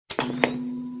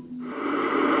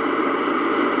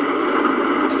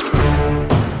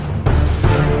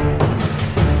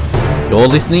You're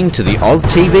listening to the Oz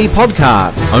TV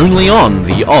podcast, only on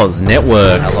the Oz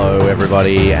Network. Hello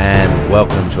everybody and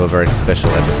welcome to a very special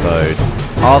episode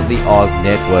of the Oz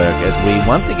Network as we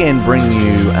once again bring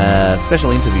you a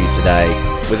special interview today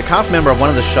with a cast member of one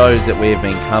of the shows that we have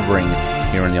been covering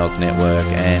here on the Oz Network.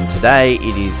 And today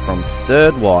it is from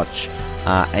Third Watch,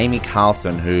 Amy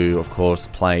Carlson, who of course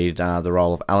played the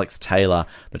role of Alex Taylor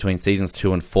between seasons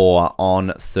 2 and 4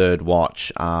 on Third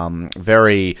Watch.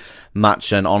 Very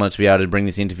much an honour to be able to bring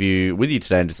this interview with you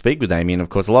today and to speak with Amy. And of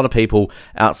course, a lot of people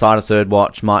outside of Third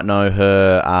Watch might know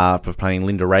her for playing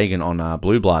Linda Reagan on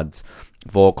Blue Bloods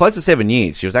for close to 7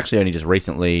 years. She was actually only just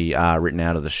recently written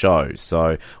out of the show.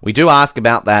 So we do ask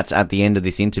about that at the end of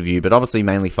this interview, but obviously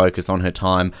mainly focus on her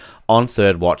time on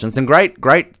Third Watch and some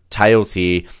great tales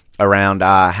here around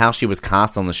how she was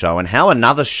cast on the show and how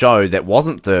another show that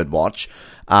wasn't Third Watch,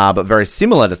 but very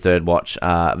similar to Third Watch,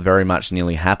 very much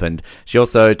nearly happened. She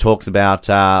also talks about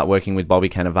working with Bobby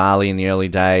Cannavale in the early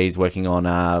days, working on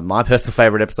my personal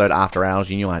favourite episode, After Hours.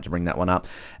 You knew I had to bring that one up.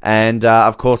 And,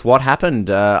 of course, what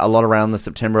happened a lot around the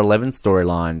September 11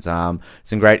 storylines.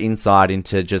 Some great insight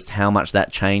into just how much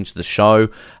that changed the show,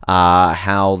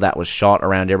 how that was shot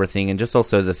around everything, and just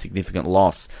also the significant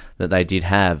loss that they did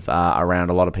have around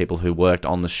a lot of people who worked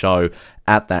on the show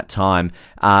at that time.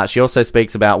 She also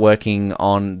speaks about working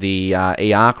on the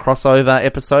ER crossover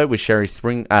episode with Sherry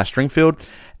Stringfield,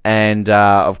 and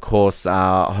of course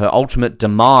her ultimate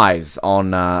demise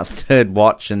on Third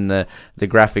Watch and the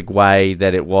graphic way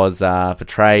that it was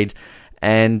portrayed,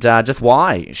 and just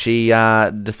why she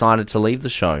decided to leave the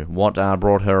show, what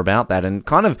brought her about that, and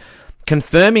kind of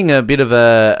confirming a bit of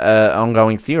a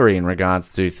ongoing theory in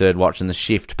regards to Third Watch and the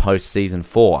shift post season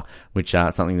 4, which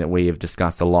is something that we have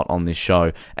discussed a lot on this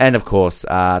show. And of course,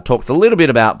 talks a little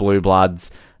bit about Blue Bloods,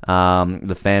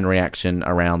 the fan reaction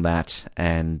around that,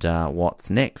 and what's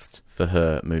next for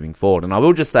her moving forward. And I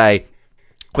will just say,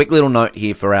 quick little note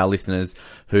here for our listeners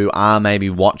who are maybe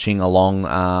watching along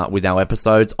with our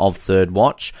episodes of Third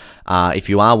Watch. If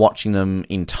you are watching them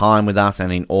in time with us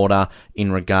and in order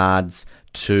in regards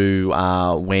to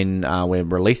when we're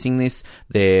releasing this,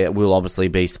 there will obviously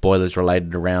be spoilers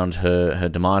related around her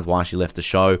demise, why she left the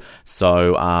show.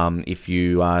 So if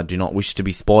you do not wish to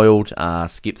be spoiled,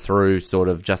 skip through sort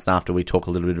of just after we talk a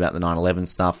little bit about the 9/11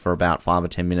 stuff for about 5 or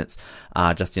 10 minutes,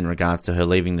 just in regards to her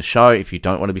leaving the show. If you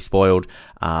don't want to be spoiled,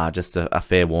 just a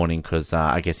fair warning, because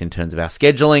I guess in terms of our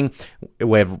scheduling,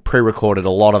 we've pre-recorded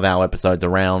a lot of our episodes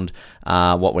around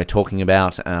what we're talking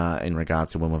about in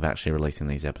regards to when we're actually releasing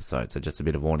these episodes. So just a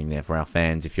bit of warning there for our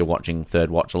fans if you're watching Third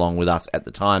Watch along with us at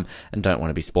the time and don't want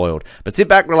to be spoiled. But sit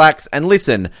back, relax, and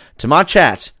listen to my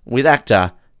chat with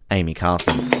actor Amy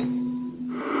Carlson.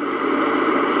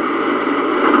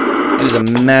 It is a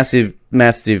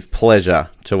massive pleasure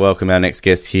to welcome our next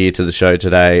guest here to the show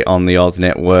today on the Oz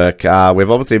Network.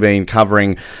 We've obviously been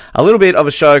covering a little bit of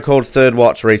a show called Third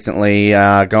Watch recently,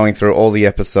 going through all the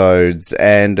episodes,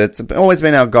 and it's always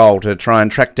been our goal to try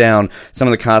and track down some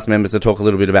of the cast members to talk a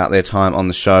little bit about their time on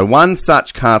the show. One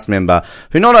such cast member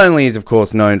who not only is of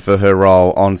course known for her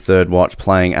role on Third Watch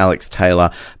playing Alex Taylor,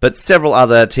 but several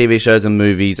other TV shows and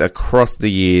movies across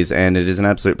the years, and it is an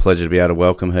absolute pleasure to be able to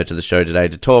welcome her to the show today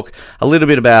to talk a little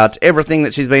bit about everything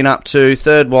that she's been up to,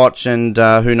 Third Watch, and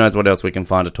who knows what else we can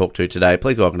find to talk to today.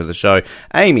 Please welcome to the show,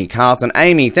 Amy Carlson.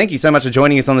 Amy, thank you so much for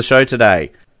joining us on the show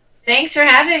today. Thanks for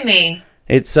having me.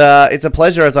 It's a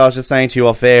pleasure, as I was just saying to you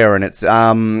off air, and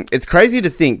it's crazy to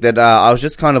think that I was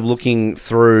just kind of looking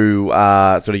through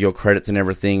sort of your credits and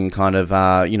everything, kind of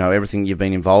everything you've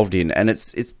been involved in, and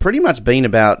it's pretty much been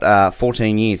about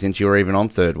 14 years since you were even on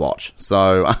Third Watch.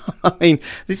 So I mean,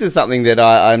 this is something that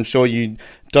I'm sure you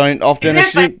don't often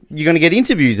assume you're going to get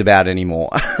interviews about anymore.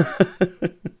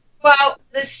 Well,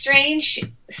 the strange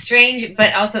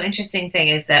but also interesting thing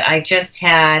is that I just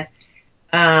had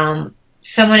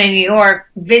someone in New York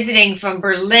visiting from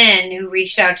Berlin who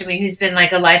reached out to me, who's been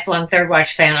like a lifelong Third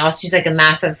Watch fan. Also, she's like a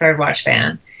massive Third Watch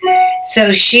fan.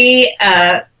 So she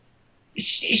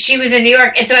was in New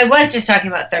York, and so I was just talking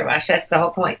about Third Watch. That's the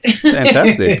whole point.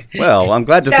 Fantastic. Well, I'm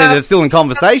glad to see that it's still in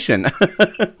conversation.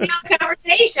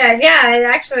 Conversation, yeah, it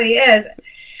actually is.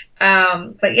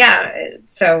 But yeah,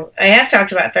 so I have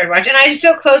talked about Third Watch, and I'm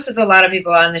still close with a lot of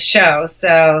people on the show,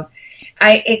 so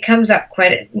it comes up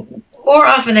quite more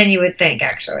often than you would think,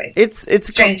 actually. It's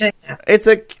strange. It's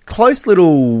a close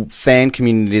little fan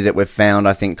community that we've found,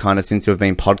 I think, kind of since we've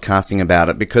been podcasting about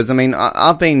it. Because, I mean,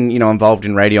 I've been, involved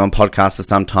in radio and podcasts for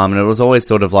some time, and it was always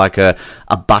sort of like a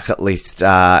a bucket list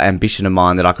ambition of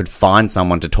mine that I could find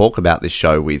someone to talk about this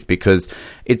show with, because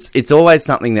it's always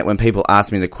something that when people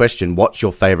ask me the question, what's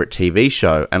your favourite TV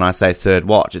show? And I say Third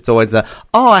Watch, it's always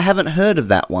I haven't heard of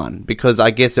that one, because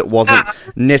I guess it wasn't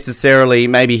necessarily,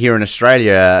 maybe here in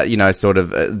Australia, sort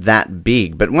of that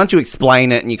big. But once you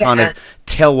explain it and you kind of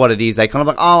tell what it is, they kind of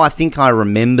like, I think I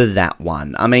remember that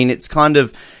one. I mean, it's kind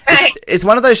of, it's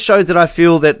one of those shows that I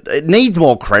feel that it needs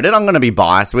more credit. I'm going to be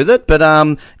biased with it, but,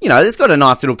 it's got a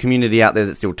nice little community out there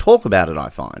that still talk about it, I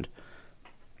find.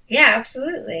 Yeah,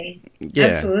 absolutely. Yeah.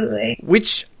 Absolutely.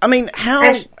 Which, I mean,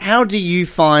 how do you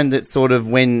find that sort of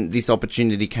when this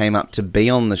opportunity came up to be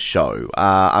on the show?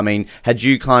 I mean, had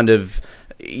you kind of,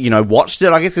 watched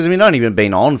it, I guess, because, it only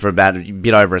been on for about a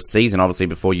bit over a season, obviously,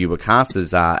 before you were cast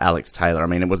as Alex Taylor. I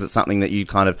mean, was it something that you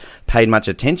kind of paid much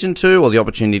attention to, or the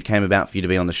opportunity came about for you to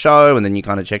be on the show, and then you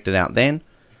kind of checked it out then?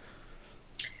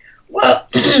 Well,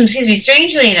 excuse me,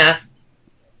 strangely enough,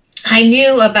 I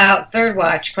knew about Third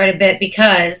Watch quite a bit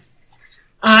because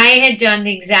I had done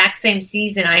the exact same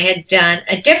season. I had done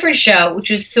a different show,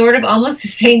 which was sort of almost the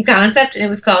same concept, and it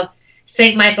was called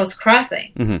St. Michael's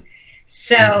Crossing. Mm-hmm.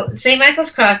 So St.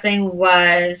 Michael's Crossing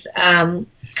was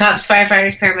cops,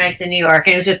 firefighters, paramedics in New York,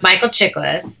 and it was with Michael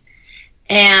Chiklis.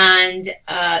 And,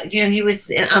 he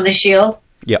was on The Shield.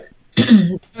 Yep.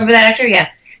 Remember that actor? Yeah.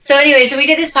 So anyway, we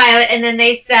did this pilot, and then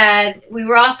they said, we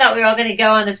thought we were all going to go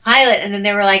on this pilot, and then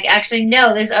they were like, actually,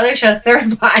 no, this other show,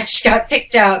 Third Watch, got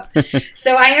picked up.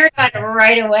 So I heard about it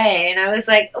right away, and I was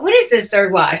like, what is this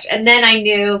Third Watch? And then I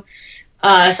knew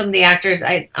some of the actors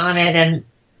on it, and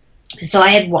so I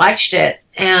had watched it,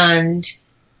 and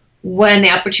when the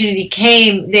opportunity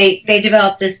came, they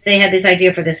developed this, they had this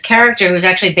idea for this character who was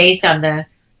actually based on the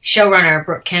showrunner,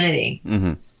 Brooke Kennedy.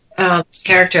 Mm-hmm. This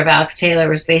character of Alex Taylor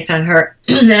was based on her.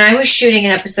 And I was shooting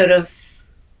an episode of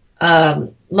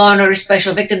Law and Order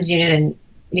Special Victims Unit in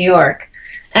New York.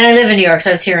 And I live in New York,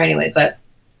 so I was here anyway. But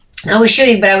I was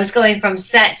shooting, but I was going from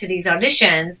set to these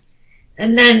auditions.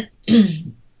 And then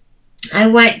I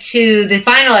went to the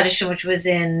final audition, which was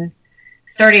in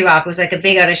 30 Rock. It was like a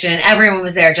big audition, and everyone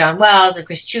was there. John Wells and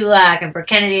Chris Chulak and Brooke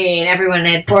Kennedy and everyone. And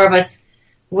they had 4 of us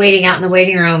waiting out in the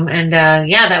waiting room, and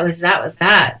that was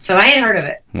that. So I had heard of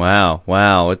it.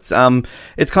 Wow. It's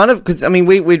kind of, because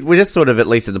we're just sort of, at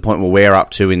least at the point where we're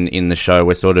up to in the show,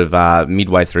 we're sort of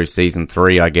midway through season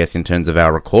 3, I guess, in terms of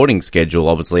our recording schedule.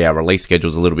 Obviously, our release schedule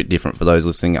is a little bit different for those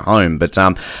listening at home, but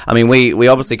we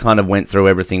obviously kind of went through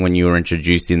everything when you were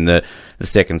introduced in the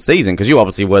second season, because you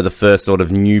obviously were the first sort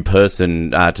of new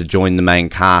person to join the main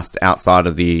cast outside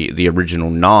of the original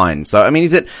 9. So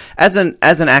is it as an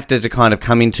actor to kind of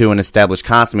come into an established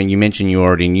cast? You mentioned you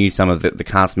already knew some of the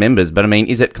cast members, but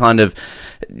is it kind of,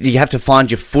 you have to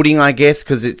find your footing, I guess,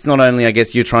 because it's not only, I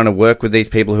guess, you're trying to work with these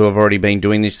people who have already been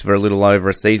doing this for a little over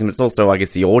a season, but it's also, I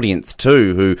guess, the audience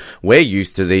too, who we're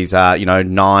used to these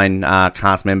 9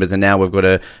 cast members, and now we've got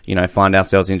to find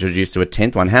ourselves introduced to a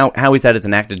 10th one. How is that as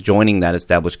an actor joining that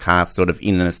established cast sort of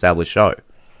in an established show?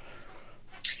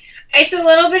 It's a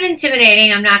little bit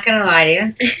intimidating, I'm not going to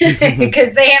lie to you,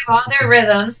 because they have all their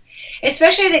rhythms,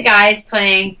 especially the guys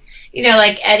playing,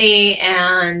 like Eddie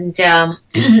and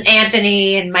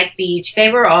Anthony and Mike Beach.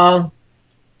 They were all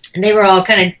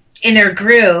kind of in their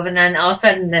groove, and then all of a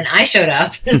sudden, then I showed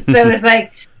up, and so it was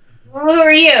like, who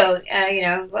are you?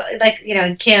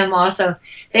 Kim also.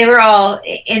 They were all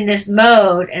in this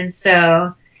mode, and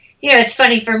so, it's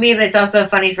funny for me, but it's also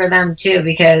funny for them too,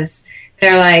 because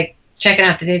they're like checking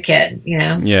out the new kid,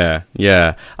 Yeah.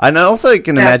 And I also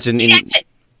can imagine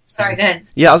Sorry, go ahead.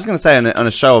 Yeah, I was going to say, on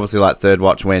a show obviously like Third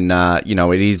Watch, when,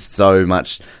 it is so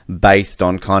much based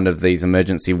on kind of these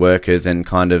emergency workers and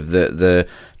kind of the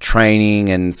training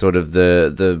and sort of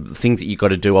the things that you've got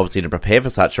to do, obviously, to prepare for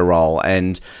such a role.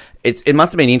 And it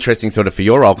must have been interesting sort of for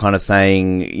your role, kind of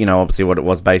saying, obviously what it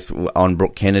was based on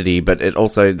Brooke Kennedy, but it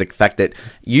also the fact that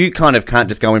you kind of can't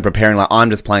just go in preparing like, I'm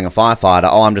just playing a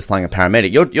firefighter, I'm just playing a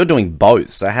paramedic. You're doing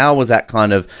both. So how was that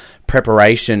kind of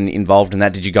preparation involved in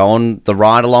that? Did you go on the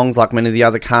ride-alongs like many of the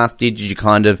other cast did? Did you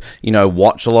kind of,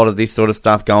 watch a lot of this sort of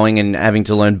stuff going and having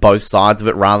to learn both sides of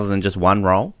it rather than just one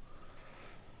role?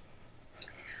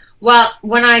 Well,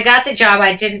 when I got the job,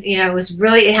 I didn't,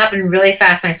 it happened really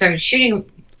fast, and I started shooting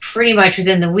pretty much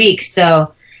within the week.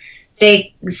 So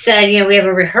they said, we have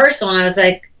a rehearsal, and I was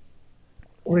like,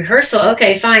 rehearsal?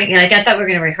 Okay, fine. I thought we were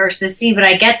going to rehearse this scene, but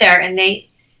I get there, and they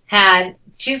had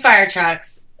 2 fire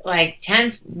trucks, like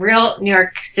 10 real New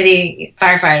York City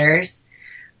firefighters,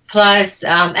 plus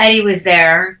Eddie was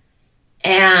there,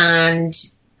 and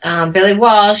Billy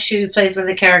Walsh, who plays one of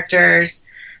the characters,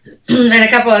 and a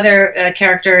couple other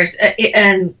characters,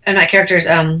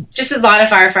 just a lot of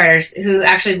firefighters who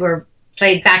actually were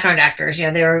played background actors.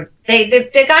 You know,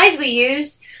 the guys we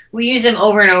use them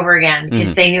over and over again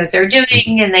because they knew what they were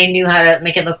doing and they knew how to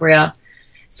make it look real.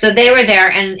 So they were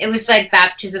there, and it was like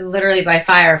baptism literally by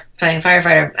fire, playing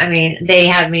firefighter. I mean, they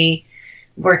had me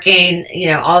working, you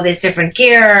know, all this different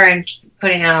gear and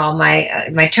putting on all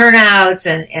my turnouts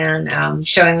and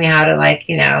showing me how to, like,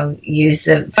 you know, use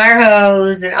the fire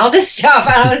hose and all this stuff.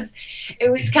 It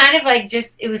was kind of like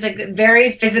it was like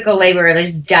very physical labor,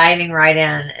 just diving right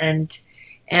in, and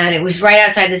it was right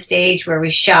outside the stage where we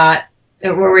shot,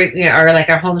 where we, you know, or like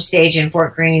our home stage in in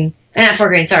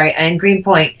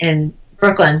Greenpoint in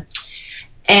Brooklyn,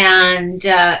 and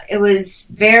it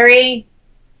was very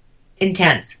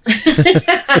intense.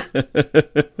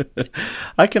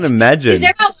 I can imagine.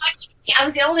 They're all watching me. I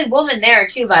was the only woman there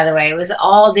too, by the way. It was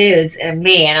all dudes and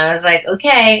me, and I was like,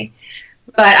 okay.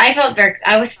 But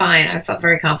I was fine. I felt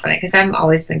very confident because I've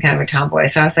always been kind of a tomboy.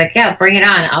 So I was like, yeah, bring it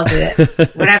on. I'll do it.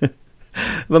 Whatever.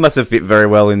 That must have fit very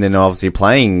well in then obviously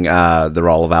playing the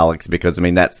role of Alex, because, I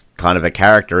mean, that's kind of a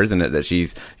character, isn't it? That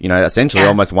she's, you know, essentially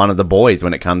almost one of the boys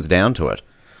when it comes down to it.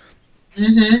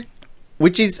 Mm-hmm.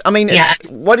 Which is, I mean,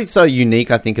 what is so unique,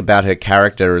 I think, about her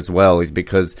character as well is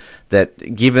because that,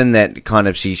 given that kind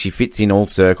of she fits in all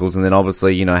circles, and then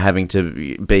obviously, you know, having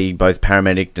to be both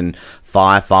paramedic and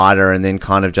firefighter, and then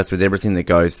kind of just with everything that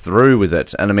goes through with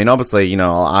it. And I mean, obviously, you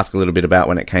know, I'll ask a little bit about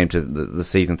when it came to the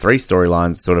season 3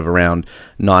 storylines, sort of around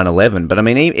 9/11. But I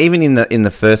mean, even in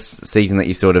the first season that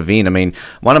you're sort of in, I mean,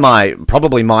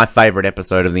 probably my favorite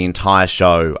episode of the entire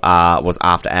show was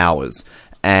After Hours.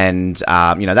 And,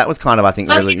 you know, that was kind of, I think,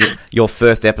 really your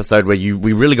first episode where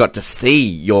we really got to see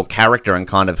your character and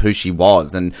kind of who she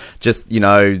was, and just, you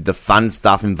know, the fun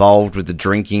stuff involved with the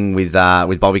drinking with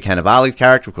Bobby Cannavale's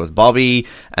character, of course, Bobby,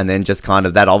 and then just kind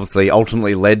of that obviously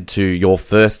ultimately led to your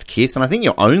first kiss, and I think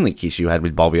your only kiss you had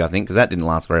with Bobby, I think, because that didn't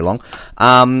last very long.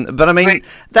 But I mean,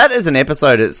 that as an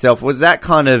episode itself, was that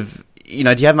kind of, you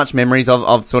know, do you have much memories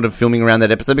of sort of filming around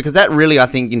that episode? Because that really, I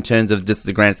think, in terms of just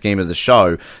the grand scheme of the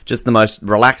show, just the most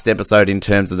relaxed episode in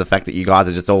terms of the fact that you guys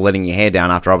are just all letting your hair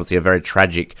down after obviously a very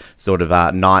tragic sort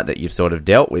of night that you've sort of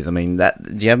dealt with. I mean, do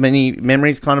you have many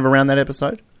memories kind of around that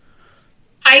episode?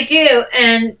 I do,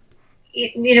 and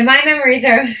you know, my memories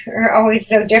are always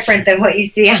so different than what you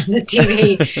see on the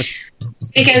TV.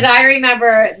 Because I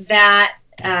remember that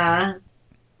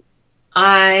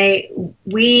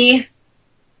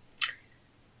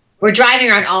we're driving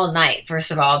around all night,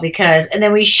 first of all, and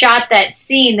then we shot that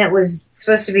scene that was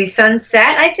supposed to be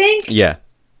sunset, I think. Yeah.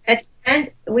 And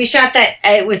we shot that,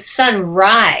 it was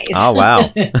sunrise. Oh,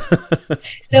 wow.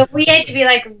 So we had to be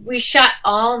like, we shot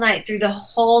all night, through the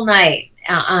whole night.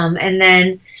 And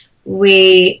then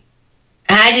we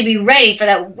had to be ready for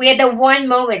that. We had the one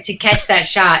moment to catch that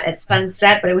shot at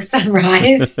sunset, but it was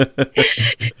sunrise. So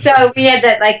we had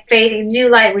that like fading new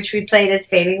light, which we played as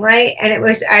fading light. And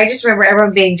I just remember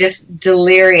everyone being just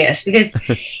delirious, because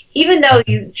even though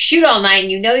you shoot all night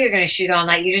and you know you're going to shoot all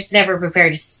night, you're just never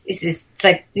prepared. It's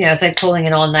like, you know, it's like pulling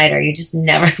an all-nighter. You just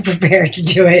never prepared to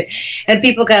do it. And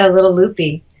people got a little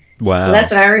loopy. Wow. So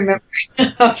that's what I remember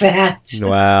of that.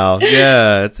 Wow.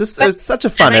 Yeah. It's such a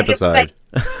fun episode.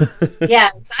 Yeah,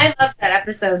 I loved that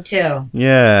episode too.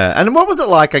 Yeah. And what was it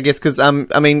like, I guess, because, I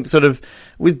mean, sort of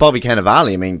with Bobby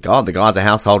Cannavale, I mean, God, the guy's a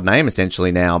household name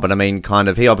essentially now, but I mean, kind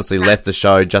of, he obviously left the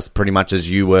show just pretty much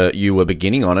as you were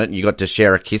beginning on it. You got to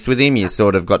share a kiss with him. You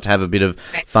sort of got to have a bit of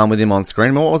fun with him on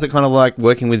screen. What was it kind of like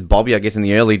working with Bobby, I guess, in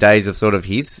the early days of sort of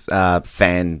his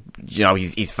fan, you know,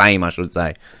 his fame, I should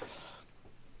say?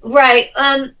 Right.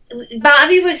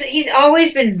 Bobby he's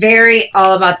always been very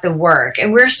all about the work,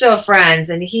 and we're still friends,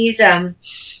 and he wanted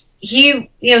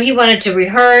to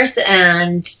rehearse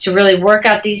and to really work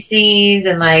out these scenes,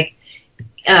 and like,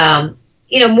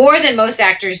 you know, more than most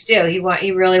actors do.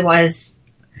 He really was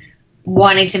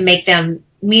wanting to make them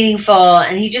meaningful,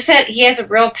 and he has a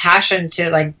real passion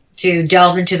to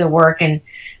delve into the work and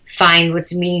find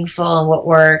what's meaningful and what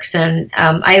works, and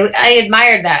I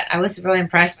admired that. I was really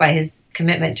impressed by his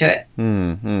commitment to it.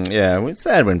 Yeah, it was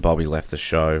sad when Bobby left the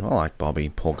show. I like Bobby,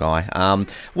 poor guy.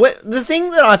 The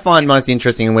thing that I find most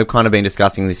interesting, and we've kind of been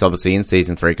discussing this obviously in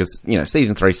season 3, because, you know,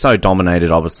 season 3 is so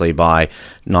dominated obviously by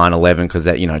 9/11, because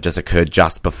that, you know, just occurred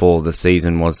just before the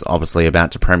season was obviously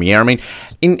about to premiere. I mean,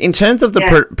 in terms of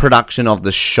the production of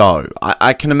the show,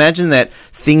 I can imagine that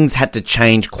things had to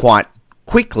change quite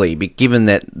quickly, given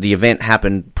that the event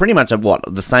happened pretty much at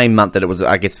the same month that it was,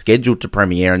 I guess, scheduled to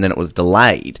premiere, and then it was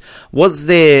delayed. Was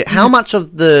there, how much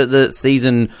of the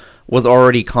season was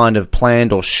already kind of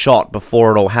planned or shot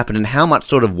before it all happened, and how much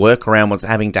sort of workaround was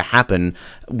having to happen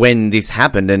when this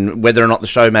happened, and whether or not the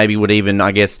show maybe would even,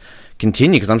 I guess,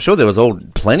 continue? Because I'm sure there was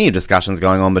plenty of discussions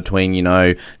going on between,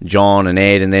 John and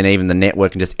Ed, and then even the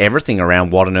network and just everything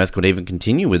around what on earth could even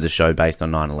continue with the show based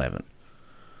on 9/11.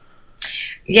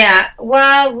 Yeah,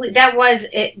 well, that was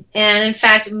it. And in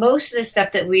fact, most of the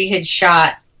stuff that we had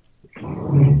shot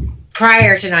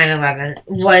prior to 9/11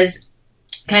 was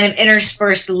kind of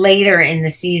interspersed later in the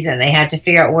season. They had to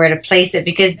figure out where to place it,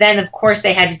 because then, of course,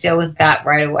 they had to deal with that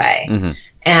right away. Mm-hmm.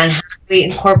 And how do we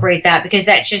incorporate that? Because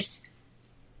that just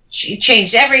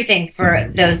changed everything for all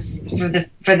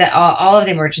of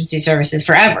the emergency services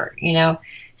forever,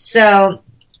 So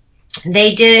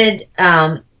they did.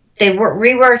 They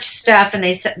reworked stuff, and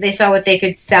they saw what they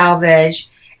could salvage,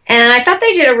 and I thought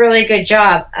they did a really good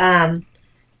job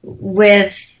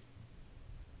with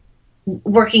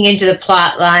working into the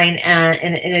plot line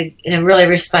in a really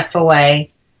respectful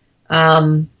way,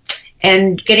 and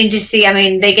getting to see. I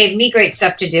mean, they gave me great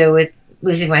stuff to do with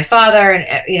losing my father,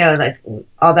 and like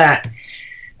all that.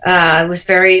 I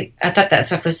thought that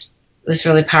stuff was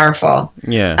really powerful.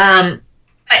 Yeah.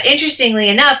 But interestingly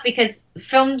enough, because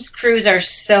films crews are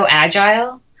so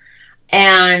agile,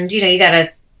 and you got to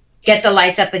get the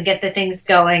lights up and get the things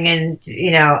going, and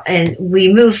and we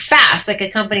move fast, like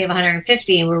a company of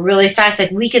 150, and we're really fast.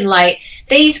 Like we can light;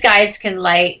 these guys can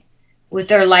light with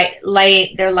their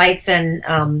lights and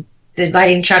the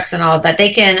lighting trucks and all of that.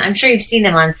 They can. I'm sure you've seen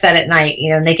them on set at night.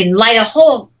 And they can light a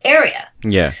whole area.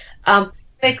 Yeah.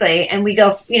 Quickly, and we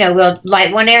go, we'll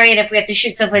light one area, and if we have to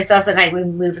shoot someplace else at night, we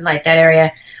move and light that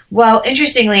area. Well,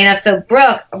 interestingly enough, so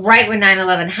Brooke, right when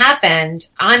 9/11 happened,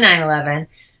 on 9/11,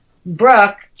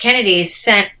 Brooke Kennedy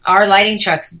sent our lighting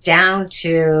trucks down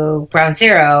to Ground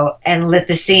Zero and lit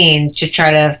the scene to try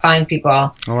to find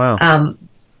people. Oh, wow.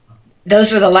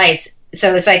 Those were the lights.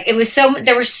 So it's like, there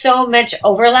was so much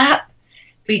overlap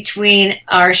between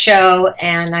our show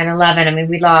and 9/11. I mean,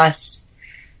 we lost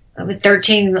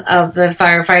 13 of the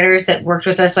firefighters that worked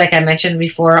with us, like I mentioned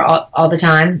before, all the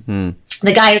time. Mm.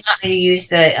 The guy who taught me to use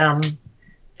the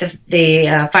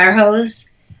fire hose,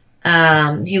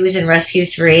 he was in Rescue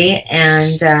 3,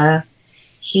 and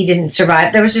he didn't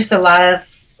survive. There was just we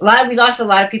lost a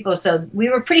lot of people, so we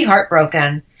were pretty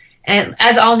heartbroken, and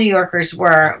as all New Yorkers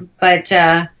were. But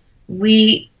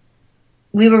we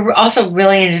were also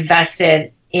really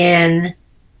invested in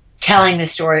telling the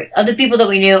story of the people that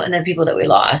we knew and the people that we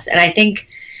lost. And I think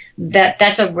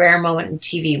that's a rare moment in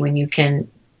TV when you can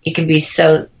be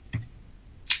so,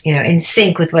 in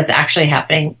sync with what's actually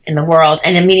happening in the world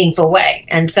in a meaningful way.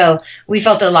 And so we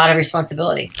felt a lot of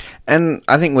responsibility. And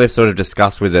I think we've sort of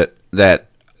discussed with it that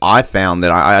I found that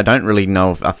I don't really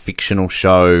know if a fictional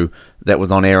show that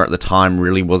was on air at the time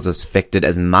really was affected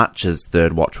as much as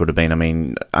Third Watch would have been. I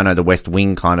mean, I know the West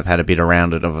Wing kind of had a bit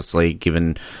around it, obviously,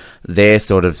 given their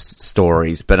sort of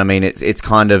stories, but I mean, it's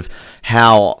kind of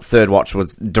how Third Watch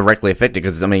was directly affected,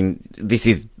 because I mean, this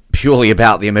is purely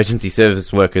about the emergency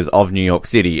service workers of New York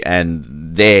City, and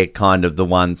they're kind of the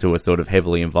ones who are sort of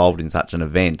heavily involved in such an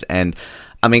event. And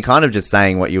I mean, kind of just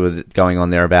saying what you were going on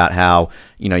there about how,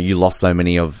 you lost so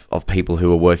many of people who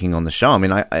were working on the show. I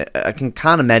mean, I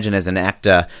can't imagine as an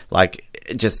actor, like,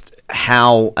 just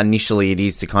how initially it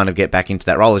is to kind of get back into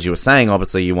that role. As you were saying,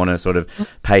 obviously you want to sort of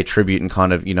pay tribute and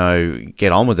kind of,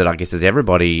 get on with it, I guess, as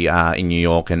everybody in New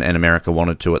York and America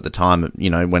wanted to at the time,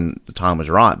 when the time was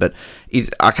right. But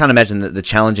I can't imagine that the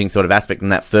challenging sort of aspect in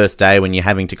that first day when you're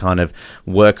having to kind of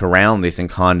work around this and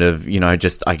kind of,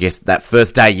 just, I guess, that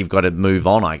first day you've got to move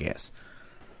on, I guess.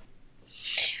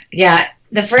 Yeah.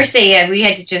 The first day, we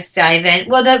had to just dive in.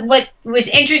 Well, what was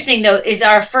interesting, though, is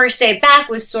our first day back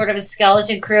was sort of a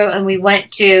skeleton crew, and we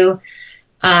went to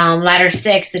Ladder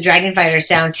 6, the Dragon Fighters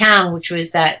downtown, which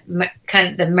was that kind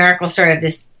of the miracle story of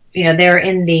this. They were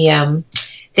in the,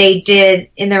 they did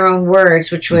In Their Own Words,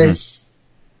 which was,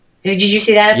 did you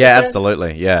see that episode? Yeah,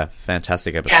 absolutely. Yeah,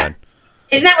 fantastic episode.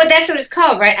 Yeah. Isn't that's what it's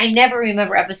called, right? I never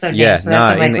remember episode names. So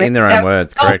In Their Own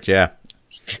Words, correct, yeah.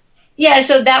 Yeah,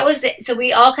 so that was it. So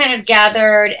we all kind of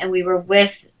gathered, and we were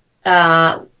with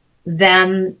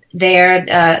them there,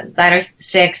 Ladder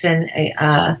 6,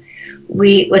 and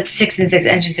with 6 and 6,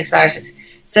 Engine 6, Ladder 6.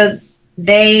 So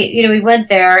they, we went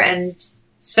there and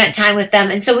spent time with them,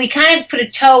 and so we kind of put a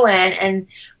toe in and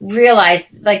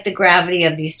realized, like, the gravity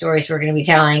of these stories we're going to be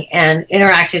telling, and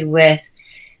interacted with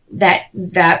that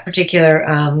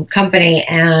particular company,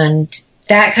 and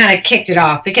that kind of kicked it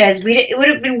off, because it would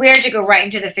have been weird to go right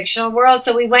into the fictional world.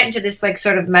 So we went into this, like,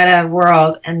 sort of meta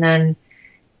world, and then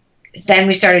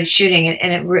we started shooting it,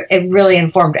 and it really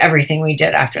informed everything we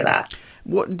did after that.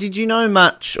 What did you know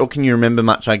much, or can you remember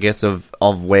much, I guess, of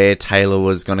where Taylor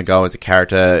was going to go as a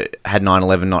character had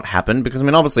 9/11 not happened? Because, I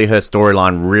mean, obviously her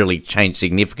storyline really changed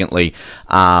significantly,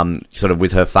 sort of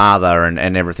with her father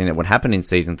and everything that would happen in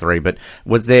season 3. But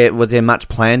was there much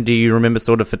planned, do you remember,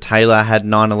 sort of for Taylor had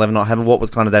 9/11 not happened? What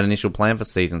was kind of that initial plan for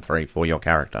season 3 for your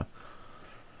character?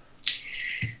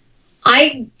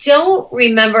 I don't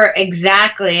remember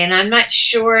exactly, and I'm not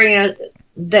sure,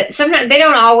 that sometimes they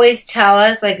don't always tell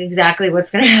us like exactly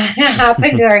what's going to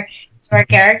happen to our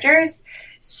characters.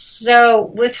 So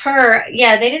with her,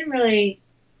 yeah, they didn't really.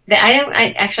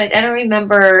 I don't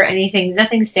remember anything.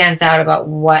 Nothing stands out about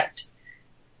what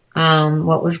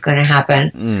was going to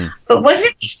happen. But was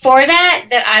it before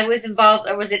that I was involved,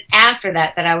 or was it after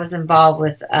that I was involved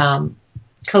with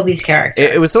Coby's character?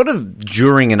 It was sort of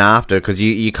during and after, because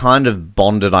you kind of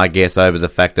bonded, I guess, over the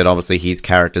fact that obviously his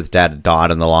character's dad died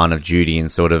in the line of duty,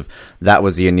 and sort of that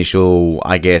was the initial,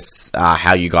 I guess,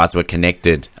 how you guys were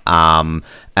connected. And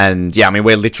yeah, I mean,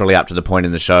 we're literally up to the point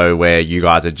in the show where you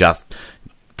guys are just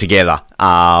together.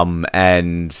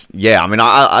 And yeah, I mean,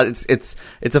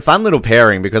 it's a fun little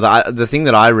pairing, because the thing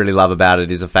that I really love about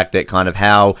it is the fact that kind of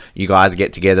how you guys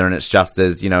get together, and it's just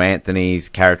as, Anthony's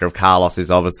character of Carlos is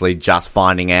obviously just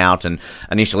finding out and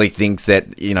initially thinks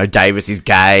that, Davis is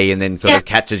gay, and then sort of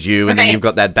catches you, and then you've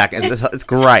got that back. It's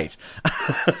great.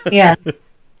 Yeah.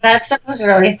 That stuff was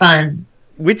really fun.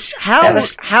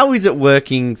 How is it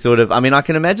working, sort of? I mean, I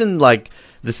can imagine, like,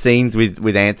 the scenes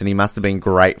with Anthony must have been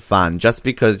great fun, just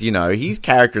because, his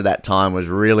character at that time was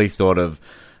really sort of...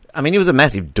 I mean, he was a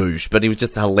massive douche, but he was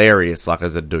just hilarious, like,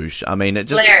 as a douche. I mean,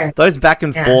 those back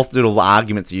and forth little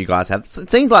arguments that you guys have,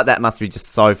 things like that must be just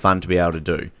so fun to be able to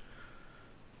do.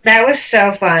 That was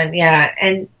so fun, yeah.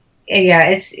 And, yeah,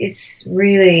 it's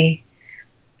really...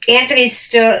 Anthony's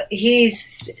still...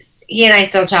 He and I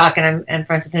still talk, and I'm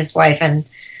friends with his wife, and,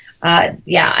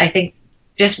 yeah, I think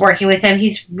just working with him,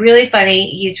 he's really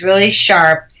funny, he's really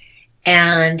sharp,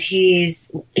 and he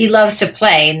loves to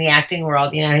play in the acting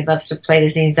world. He loves to play the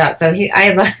scenes out. So but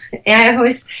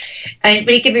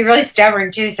he can be really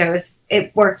stubborn too. So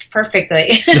it worked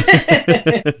perfectly.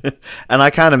 And I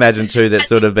can't imagine too that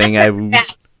sort of being able.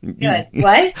 Good.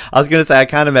 What? I was going to say, I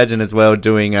can't imagine as well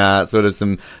doing sort of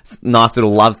some nice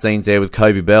little love scenes there with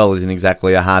Coby Bell isn't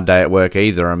exactly a hard day at work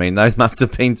either. I mean, those must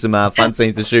have been some fun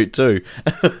scenes to shoot too.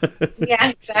 Yeah,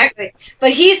 exactly.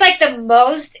 But he's like the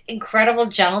most incredible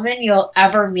gentleman you'll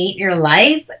ever meet in your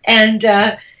life. And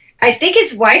I think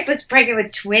his wife was pregnant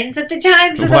with twins at the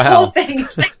time. So the whole thing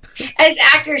is like, as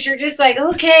actors, you're just like,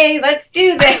 okay, let's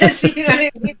do this. You know what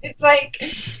I mean? It's like,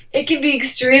 it can be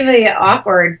extremely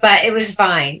awkward, but it was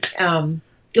fine.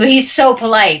 He's so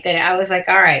polite that I was like,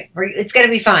 all right, it's going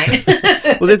to be fine.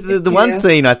 Well, there's the one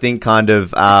scene, I think, kind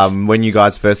of, when you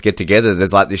guys first get together,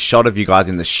 there's like this shot of you guys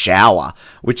in the shower,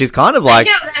 which is kind of like...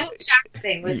 I know, that whole shower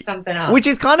scene was something else. Which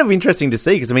is kind of interesting to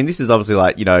see, because, I mean, this is obviously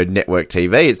like, network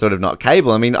TV. It's sort of not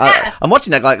cable. I mean, yeah. I'm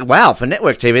watching that like, wow, for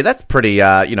network TV, that's pretty,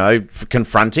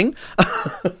 confronting.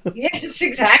 Yes,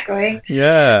 exactly.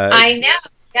 Yeah. I know.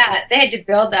 Yeah, they had to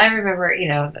build. I remember,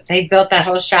 they built that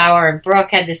whole shower, and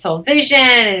Brooke had this whole vision,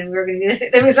 and we were going to do this.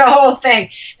 It was a whole thing.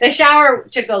 The shower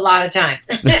took a lot of time,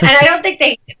 and I don't think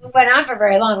they went on for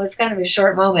very long. It was kind of a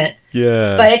short moment.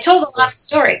 Yeah, but it told a lot of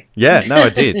story. Yeah, no,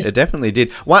 it did. It definitely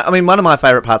did. One of my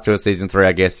favorite parts to season 3,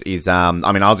 I guess, is I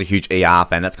was a huge ER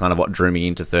fan. That's kind of what drew me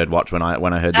into Third Watch when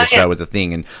I heard the show was a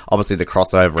thing, and obviously the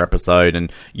crossover episode,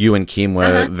 and you and Kim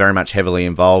were very much heavily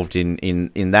involved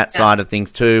in that side of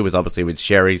things too, with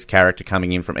Sherry's character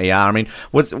coming in from ER. I mean,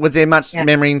 was there much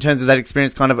memory in terms of that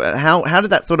experience? Kind of how did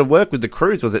that sort of work with the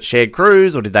crews? Was it shared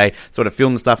crews, or did they sort of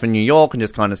film the stuff in New York and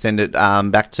just kind of send it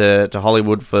back to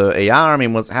Hollywood for ER? I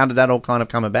mean, how did that all kind of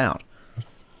come about?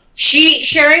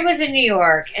 Sherry was in New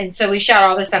York, and so we shot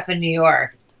all the stuff in New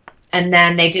York, and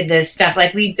then they did this stuff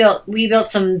like we built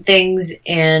some things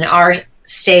in our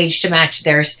stage to match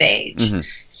their stage. Mm-hmm.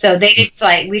 So they did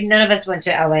flight. None of us went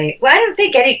to LA. Well, I don't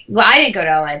think I didn't go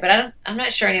to LA, but I'm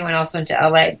not sure anyone else went to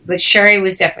LA. But Sherry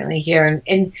was definitely here,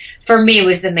 and for me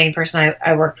was the main person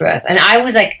I worked with, and I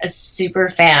was like a super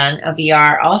fan of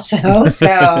ER also.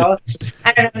 So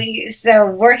I don't know. So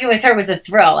working with her was a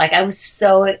thrill. Like I was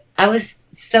so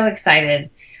excited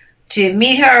to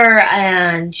meet her,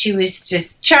 and she was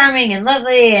just charming and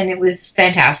lovely, and it was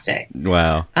fantastic.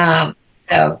 Wow.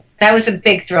 So that was a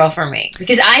big thrill for me,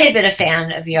 because I had been a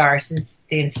fan of ER since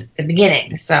the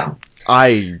beginning. So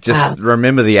I just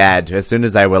remember the ad as soon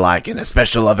as they were like, in a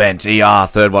special event, ER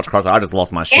Third Watch crossover. I just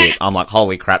lost my shit. I'm like,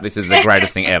 holy crap, this is the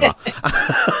greatest thing ever.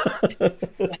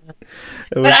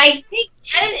 But I think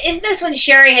isn't this when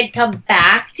Sherry had come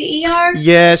back to ER?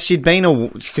 Yeah, she'd been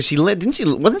because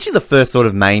wasn't she the first sort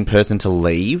of main person to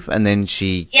leave, and then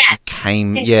she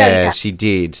came. Yeah, she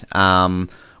did.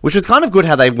 Which was kind of good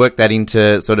how they worked that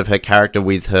into sort of her character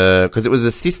with her, because it was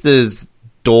a sister's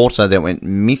daughter that went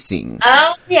missing.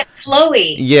 Oh, yeah,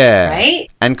 Chloe. Yeah.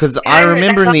 Right? And because I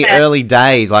remember in the early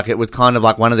days, like, it was kind of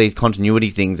like one of these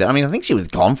continuity things. I mean, I think she was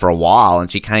gone for a while,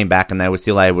 and she came back, and they were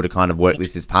still able to kind of work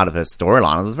this as part of her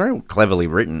storyline. It was very cleverly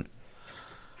written.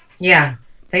 Yeah.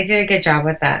 They did a good job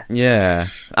with that. Yeah.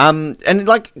 And,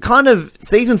 like, kind of,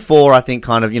 season 4, I think,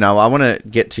 kind of, I want to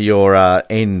get to your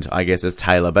end, I guess, as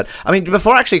Taylor. But, I mean,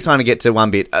 before I actually kind of get to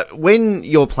one bit, when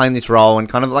you're playing this role and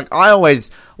kind of, like, I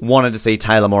always wanted to see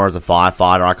Taylor more as a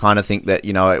firefighter. I kind of think that,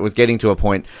 it was getting to a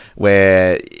point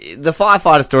where the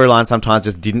firefighter storyline sometimes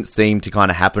just didn't seem to kind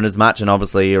of happen as much, and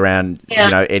obviously around,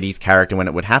 Eddie's character when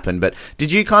it would happen. But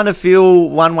did you kind of feel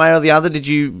one way or the other? Did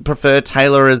you prefer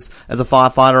Taylor as a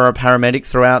firefighter or a paramedic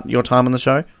throughout your time on the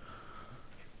show?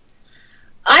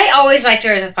 I always liked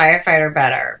her as a firefighter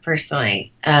better,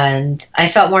 personally, and I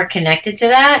felt more connected to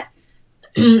that.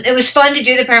 It was fun to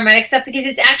do the paramedic stuff because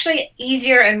it's actually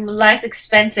easier and less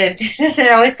expensive. Doesn't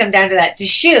it always come down to that, to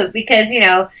shoot? Because,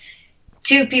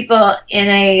 two people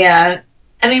in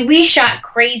we shot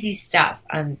crazy stuff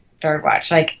on Third Watch.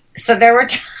 Like, so there were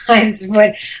times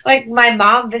when, like, my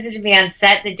mom visited me on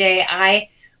set the day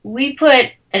we put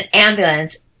an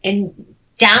ambulance in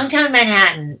downtown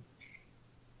Manhattan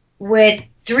with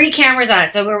 3 cameras on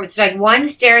it. So it's like one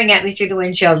staring at me through the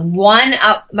windshield, one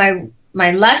up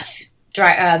my left,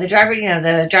 the driver,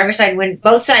 the driver's side,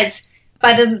 both sides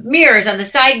by the mirrors on the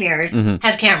side mirrors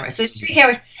have cameras. So it's 3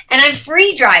 cameras, and I'm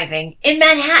free driving in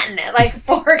Manhattan at like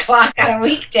 4:00 on a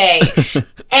weekday.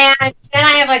 And then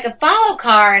I have like a follow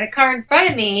car and a car in front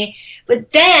of me.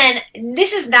 But then,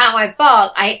 this is not my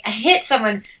fault, I hit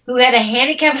someone who had a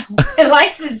handicapped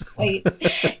license plate.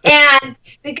 And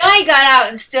the guy got out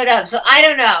and stood up. So I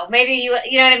don't know. Maybe you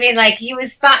know what I mean? Like, he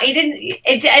was fine.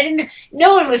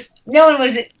 No one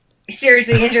was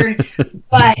seriously injured,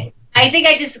 but I think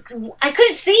I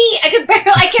couldn't see.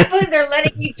 I can't believe they're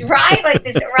letting you drive like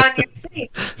this around New York City.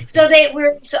 So it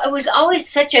was always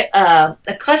such a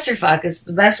clusterfuck is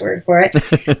the best word for it.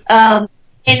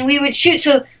 And we would shoot.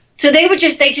 So they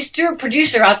just threw a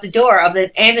producer out the door of the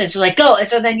ambulance. We're like, go. And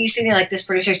so then you see like this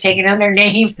producer's taking down their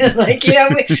name, like,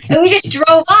 and we just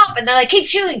drove up, and they're like, keep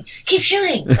shooting.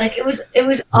 Like, it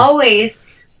was always.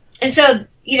 And so,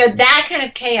 that kind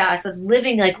of chaos of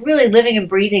living, like really living and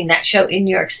breathing that show in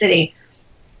New York City.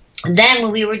 And then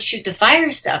when we would shoot the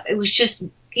fire stuff, it was just,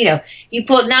 now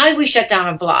we shut down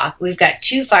a block. We've got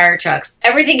 2 fire trucks.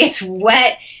 Everything gets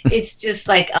wet. It's just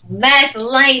like a mess,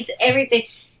 lights, everything.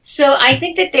 So I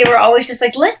think that they were always just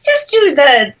like, let's just do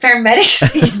the paramedic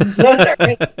scenes.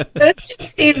 Those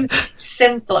just seem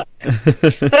simpler.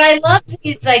 But I love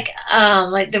these, like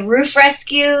the roof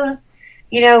rescue.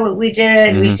 We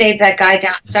did. We saved that guy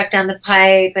stuck down the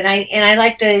pipe, and I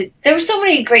like there were so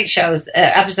many great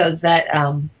episodes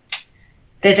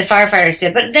that the firefighters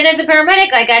did. But then as a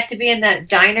paramedic, I got to be in that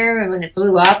diner, and when it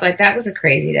blew up, like, that was a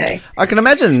crazy day. I can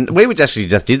imagine. We actually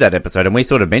just did that episode, and we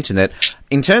sort of mentioned that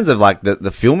in terms of like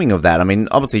the filming of that. I mean,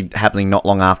 obviously happening not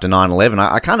long after 9/11.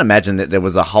 I can't imagine that there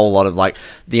was a whole lot of like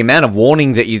the amount of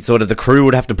warnings that the crew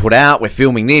would have to put out. We're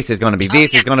filming this. There's going to be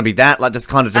this. There's going to be that. Like, just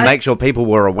kind of to make sure people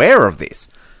were aware of this.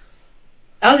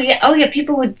 Oh yeah.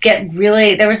 People would get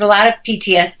there was a lot of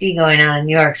PTSD going on in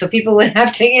New York, so people would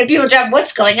have to. People drop,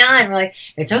 what's going on? We're like,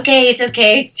 it's okay. It's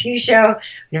TV show.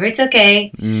 It's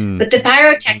okay. But the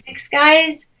pyrotechnics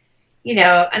guys,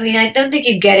 I don't think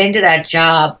you get into that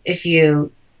job if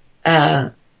you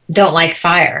don't like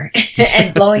fire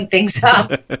and blowing things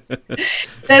up.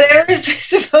 So they were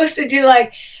supposed to do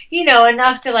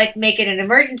enough to make it an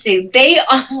emergency. They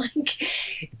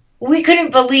we couldn't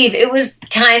believe it was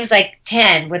times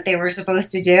 10 what they were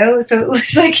supposed to do. So it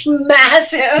was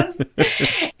massive.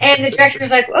 And the director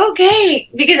was like, okay,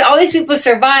 because all these people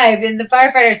survived, and the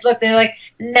firefighters looked, they're like,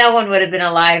 no one would have been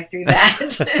alive through that.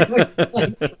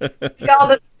 All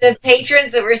the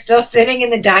patrons that were still sitting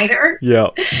in the diner. Yeah.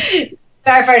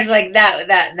 Firefighters like that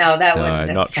wouldn't have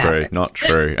not happened. true, not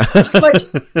true.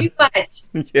 too much,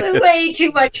 yeah. Way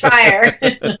too much fire.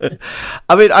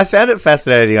 I mean, I found it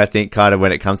fascinating. I think kind of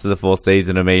when it comes to the 4th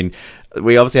season. I mean,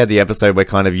 we obviously had the episode where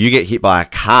kind of you get hit by a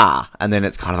car, and then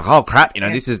it's kind of like, oh crap,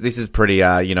 this is pretty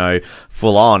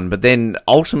full on. But then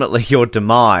ultimately your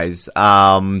demise,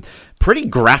 pretty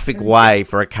graphic way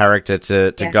for a character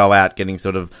to go out getting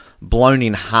sort of blown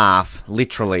in half,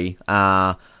 literally.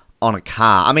 On a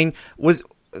car. I mean,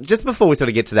 just before we sort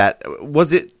of get to that,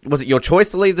 was it your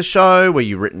choice to leave the show? Were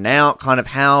you written out? Kind of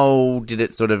how did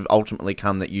it sort of ultimately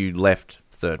come that you left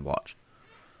Third Watch?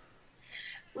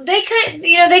 They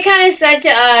kind of said to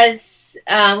us,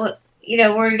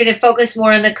 we're going to focus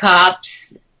more on the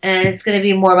cops, and it's going to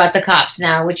be more about the cops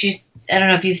now. Which I don't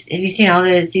know if have you seen all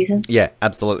the seasons? Yeah,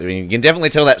 absolutely. I mean, you can definitely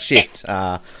tell that shift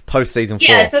post season 4.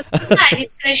 Yeah, so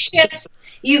it's going to shift.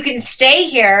 You can stay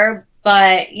here,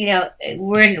 but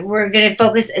we're going to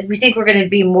focus. We think we're going to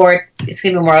be more. It's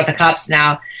going to be more about the cops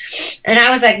now. And I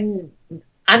was like,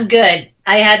 I'm good.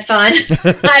 I had fun.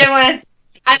 I don't want to.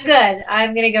 I'm good.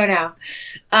 I'm going to go now.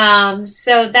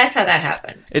 So that's how that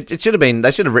happened. It should have been, they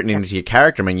should have written it into your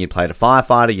character. I mean, you played a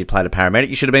firefighter, you played a paramedic.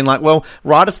 You should have been like, well,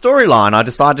 write a storyline. I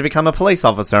decided to become a police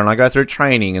officer and I go through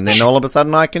training and then all of a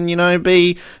sudden I can,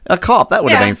 be a cop. That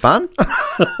would have been fun.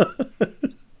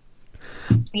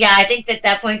 Yeah, I think at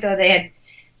that point, though, they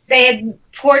had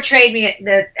portrayed me,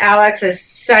 that Alex, as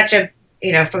such a,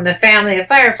 from the family of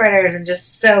firefighters and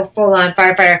just so full-on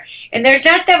firefighter. And there's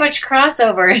not that much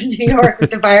crossover in New York with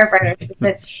the firefighters.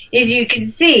 But as you can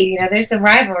see, there's some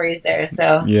rivalries there.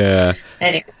 So yeah.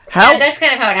 Anyway, that's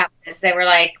kind of how it happened. They were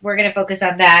like, we're going to focus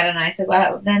on that. And I said,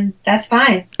 well, then that's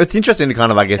fine. It's interesting to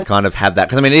kind of, I guess, kind of have that.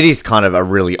 Because, I mean, it is kind of a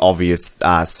really obvious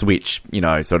switch,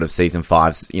 sort of season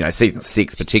 5, season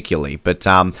 6 particularly. But,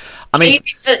 I mean...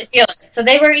 So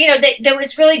they were, that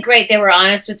was really great. They were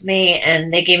honest with me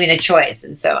and they gave me the choice.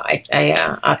 And so I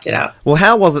opted out. Well,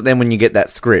 how was it then when you get that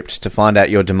script to find out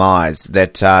your demise,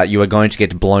 that you were going to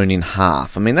get blown in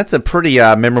half? I mean, that's a pretty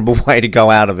memorable way to go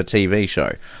out of a TV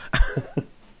show.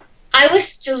 I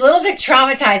was a little bit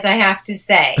traumatized, I have to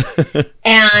say.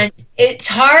 And it's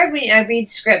hard when I read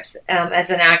scripts as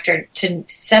an actor to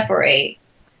separate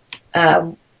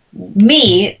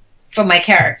me from my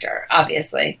character,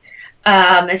 obviously,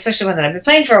 especially one that I've been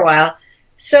playing for a while.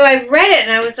 So I read it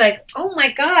and I was like, oh my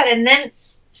God. And then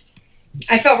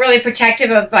I felt really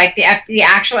protective of like the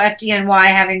actual FDNY,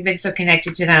 having been so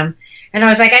connected to them. And I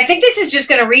was like, I think this is just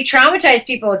going to re-traumatize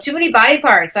people. Too many body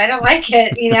parts. I don't like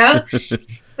it,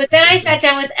 But then I sat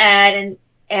down with Ed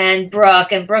and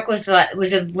Brooke, and Brooke was a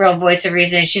real voice of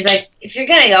reason. She's like, if you're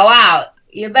going to go out,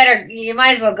 you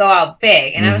might as well go out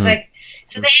big. And I was like,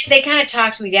 so they kind of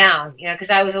talked me down, because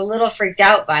I was a little freaked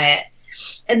out by it.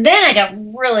 And then I got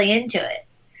really into it.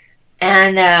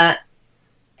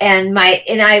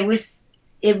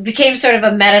 It became sort of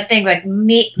a meta thing, like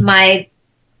my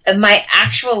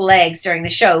actual legs during the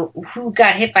show, who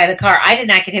got hit by the car. I did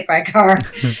not get hit by a car.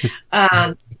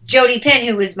 Jodie Penn,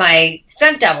 who was my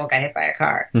stunt double, got hit by a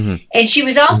car. And she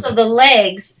was also the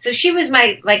legs. So she was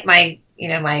my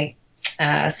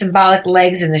symbolic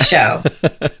legs in the show.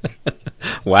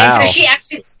 Wow. And so she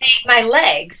actually saved my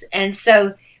legs. And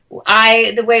so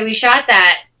the way we shot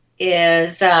that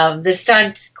is the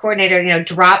stunt coordinator,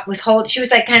 she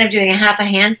was like kind of doing a half a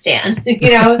handstand,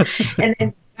 and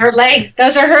then her legs,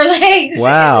 those are her legs.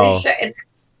 Wow.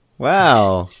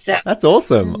 Wow. So, that's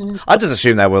awesome. I just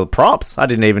assumed they were props. I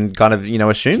didn't even kind of,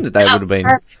 assume that they would have been.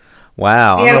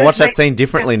 Wow. I'm going to watch that scene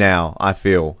differently now, I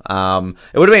feel.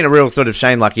 It would have been a real sort of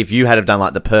shame, like, if you had have done,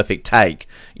 like, the perfect take,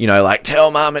 like,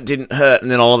 tell Mum it didn't hurt, and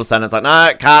then all of a sudden it's like,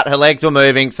 no, cut, her legs were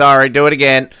moving, sorry, do it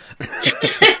again.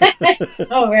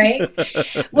 Oh, right.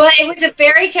 Well, it was a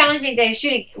very challenging day of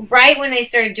shooting. Right when they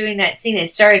started doing that scene, it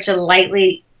started to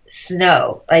lightly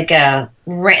snow, like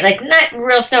rain, like not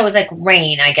real snow, it was like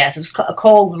rain, I guess. It was a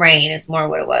cold rain is more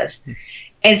what it was.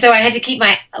 And so I had to keep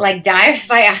my eyes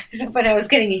open. I was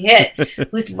getting hit.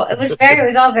 It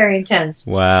was all very intense.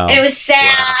 Wow. And it was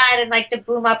sad, and like the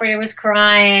boom operator was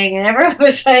crying, and everyone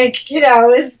was like, it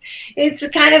was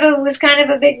kind of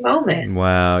a big moment.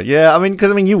 Wow. Yeah. I mean,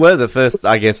 because you were the first,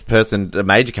 I guess, a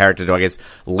major character to, I guess,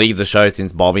 leave the show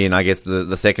since Bobby, and I guess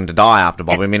the second to die after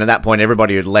Bobby. I mean, at that point,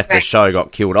 everybody who'd left the show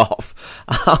got killed off.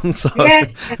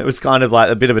 It was kind of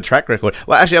like a bit of a track record.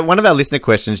 Well, actually, one of our listener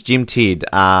questions, Jim Tidd,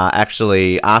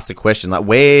 actually asked a question, like,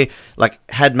 where, like,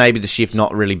 had maybe the shift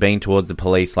not really been towards the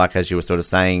police, like as you were sort of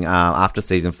saying after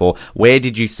season 4, where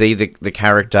did you see the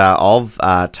character of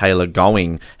Taylor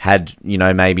going, had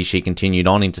maybe she continued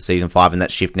on into season 5 and that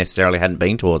shift necessarily hadn't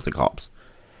been towards the cops?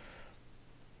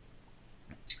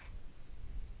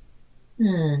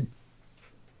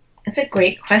 That's a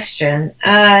great question.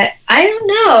 I don't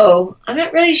know. I'm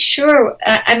not really sure.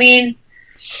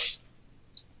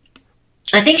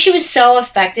 I think she was so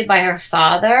affected by her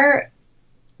father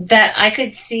that I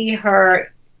could see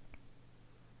her,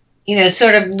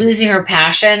 sort of losing her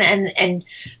passion and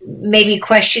maybe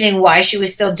questioning why she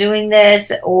was still doing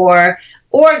this, or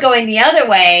or going the other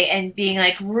way and being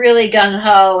like really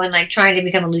gung-ho and like trying to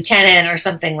become a lieutenant or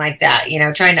something like that,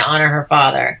 trying to honor her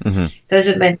father. Mm-hmm. Those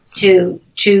have been two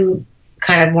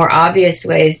kind of more obvious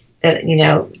ways that,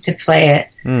 to play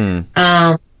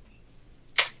it.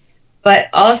 But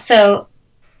also,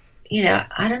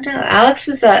 I don't know. Alex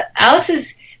was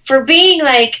for being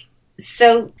like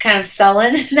so kind of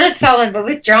sullen, not sullen, but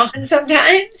withdrawn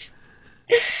sometimes.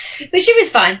 But she was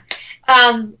fun.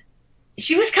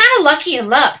 She was kind of lucky in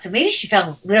love, so maybe she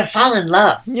would have fallen in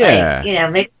love. Yeah.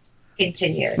 Like, maybe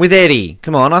continue. With Eddie.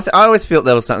 Come on. I always felt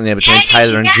there was something there between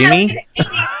Taylor and Jimmy.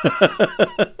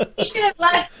 You should have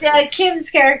left Kim's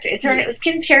character. It was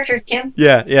Kim's character, Kim?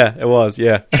 Yeah, it was,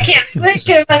 yeah. Kim. We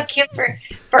should have left Kim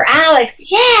for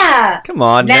Alex. Yeah. Come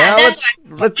on now.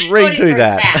 Let's redo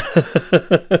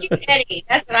that. Keep Eddie.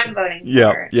 That's what I'm voting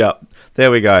for. Yep. There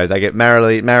we go. They get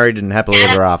married and happily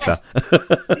ever after.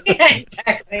 Yeah,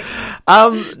 exactly.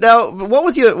 Now, what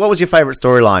was your favorite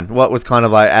storyline? What was kind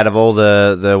of like, out of all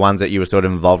the ones that you were sort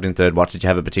of involved in Third Watch, did you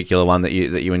have a particular one that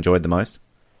you enjoyed the most?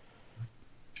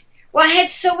 Well, I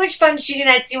had so much fun shooting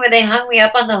that scene where they hung me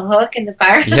up on the hook in the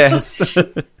firehouse. Yes.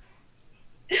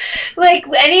 Like,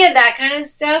 any of that kind of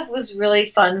stuff was really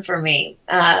fun for me.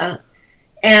 And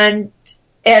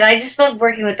I just loved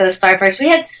working with those firefighters. We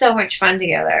had so much fun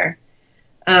together.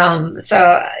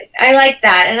 So I liked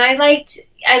that. And I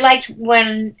liked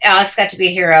when Alex got to be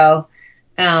a hero.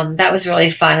 That was really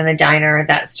fun in the diner,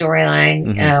 that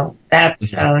storyline, that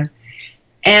episode.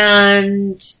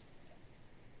 And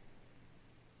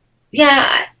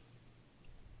yeah,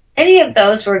 any of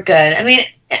those were good. I mean,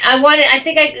 I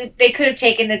think they could have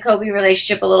taken the Coby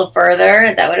relationship a little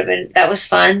further. That was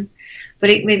fun.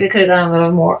 But maybe it could have gone a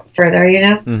little more further,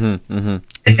 But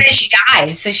then she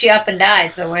died, so she up and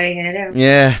died, so what are you going to do?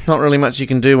 Yeah, not really much you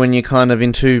can do when you're kind of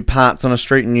in two parts on a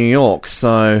street in New York,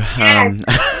 so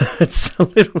it's a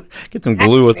little... Get some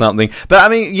glue or something. But, I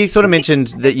mean, you sort of mentioned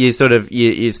that you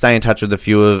stay in touch with a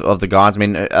few of the guys. I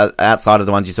mean, outside of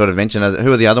the ones you sort of mentioned,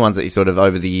 who are the other ones that you sort of,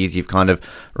 over the years, you've kind of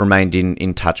remained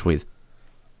in touch with?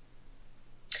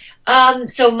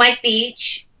 So Mike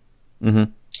Beach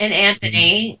and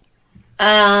Anthony...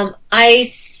 I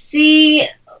see,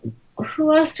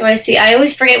 who else do I see? I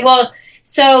always forget. Well,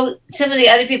 so some of the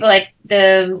other people, like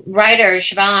the writer,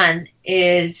 Siobhan,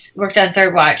 worked on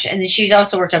Third Watch, and she's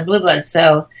also worked on Blue Bloods.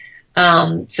 So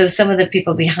some of the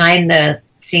people behind the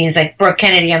scenes, like Brooke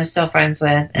Kennedy, I'm still friends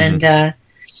with. And,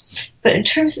 but in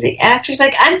terms of the actors,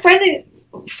 like I'm friendly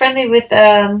with,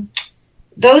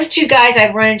 those two guys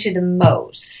I've run into the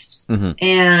most.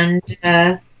 And,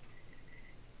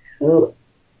 who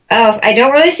else? I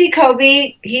don't really see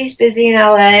Coby. He's busy in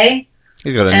LA.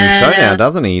 He's got a new show now,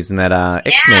 doesn't he? He's in that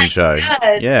X-Men show.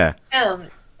 Yeah.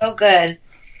 It's so good.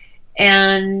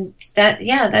 And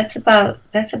that's about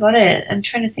it. I'm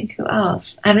trying to think who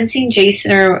else. I haven't seen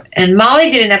Jason and Molly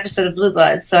did an episode of Blue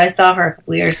Bloods, so I saw her a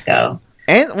couple years ago.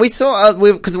 And we saw,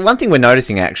 because one thing we're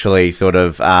noticing actually sort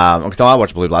of, because I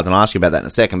watch Blue Bloods and I'll ask you about that in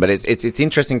a second, but it's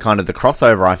interesting kind of the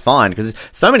crossover I find, because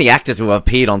so many actors who have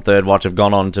appeared on Third Watch have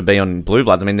gone on to be on Blue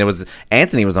Bloods. I mean,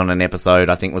 Anthony was on an episode,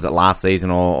 I think was it last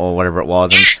season or whatever it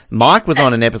was, and Mike was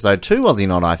on an episode too, was he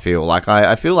not? I feel like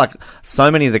I feel like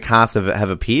so many of the cast have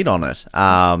appeared on it.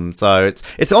 So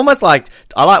it's almost like,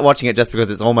 I like watching it just because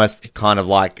it's almost kind of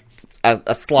like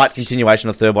a slight continuation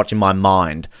of Third Watch in my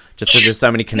mind, just because there's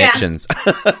so many connections.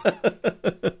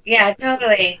 Yeah,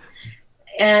 totally.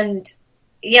 And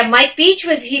yeah, Mike Beach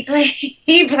he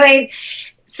played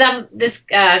this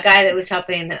guy that was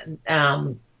helping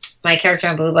my character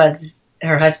on Blue Bloods,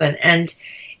 her husband, and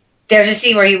there's a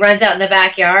scene where he runs out in the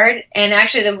backyard, and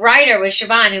actually the writer was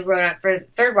Siobhan, who wrote it for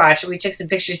Third Watch, and we took some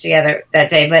pictures together that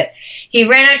day, but he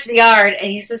ran out to the yard,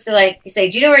 and he's supposed to say,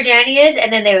 do you know where Danny is?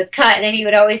 And then they would cut, and then he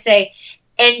would always say,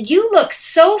 and you look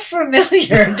so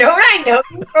familiar. Don't I know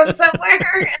you from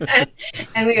somewhere?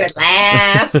 And we would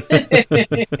laugh.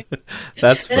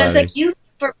 That's funny. And I was like, you look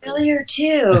familiar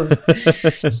too.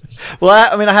 Well,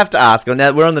 I have to ask.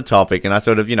 Now we're on the topic, and I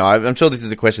sort of, I'm sure this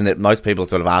is a question that most people are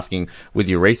sort of asking with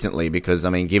you recently, because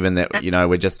given that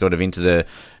we're just sort of into the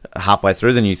halfway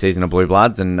through the new season of Blue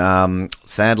Bloods, and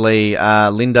sadly,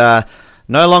 Linda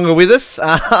no longer with us.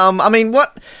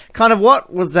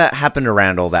 What was that happened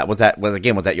around all that? Was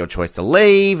that your choice to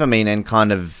leave? And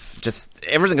kind of just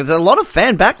everything. There's a lot of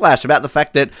fan backlash about the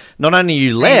fact that not only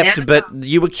you left, but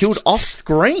you were killed off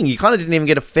screen. You kind of didn't even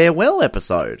get a farewell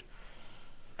episode.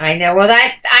 I know. Well,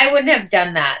 I wouldn't have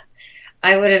done that.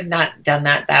 I would have not done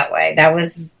that way. That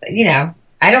was, I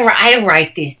don't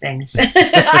write these things.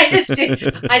 I just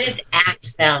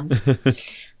act them.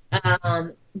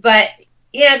 But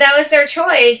that was their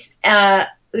choice.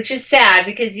 which is sad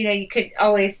because, you could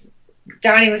always,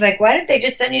 Donnie was like, why didn't they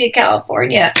just send you to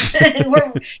California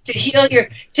to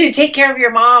to take care of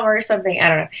your mom or something? I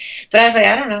don't know. But I was like,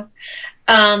 I don't know.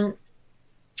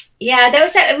 Yeah, that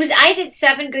was that. I did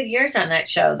 7 good years on that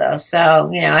show though.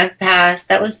 So, I've passed,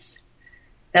 that was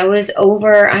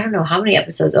over, I don't know how many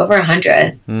episodes, over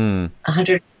 100,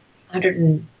 100, I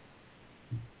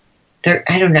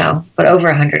don't know, but over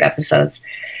 100 episodes.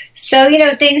 So,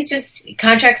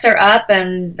 contracts are up,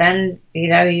 and then,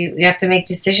 you have to make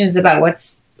decisions about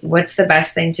what's the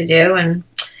best thing to do. And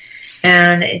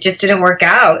it just didn't work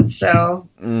out. So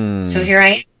here I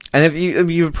am. And have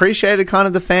you appreciated kind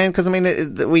of the fan? Because, I mean,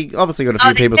 we obviously got a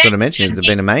few people sort of mentioned it's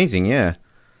been amazing, yeah.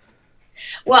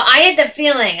 Well, I had the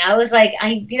feeling. I was like,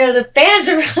 the fans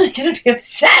are really going to be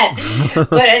upset.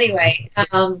 But anyway,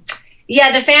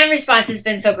 the fan response has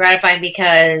been so gratifying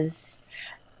because,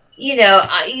 you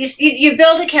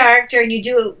build a character and you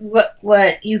do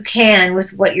what you can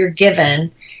with what you're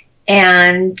given.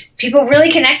 And people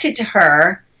really connected to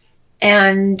her.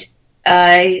 And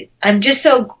I'm just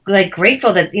so,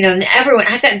 grateful that, everyone,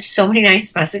 I've gotten so many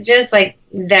nice messages,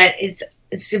 that it's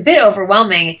a bit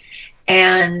overwhelming.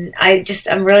 And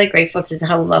I'm really grateful to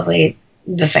how lovely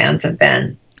the fans have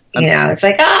been. It's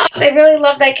like, they really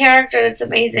love that character. It's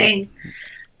amazing.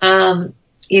 And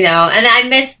I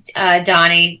missed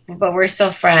Donnie, but we're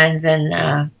still friends.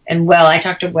 And Will, I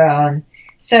talked to Will. And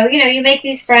so, you make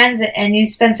these friends and you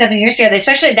spend 7 years together.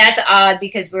 Especially that's odd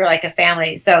because we're like a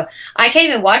family. So I can't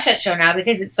even watch that show now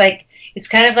because it's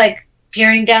kind of like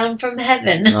peering down from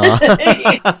heaven. And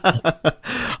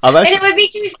it would be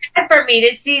too sad for me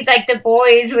to see the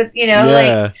boys with,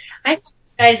 I saw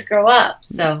these guys grow up.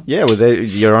 So yeah, with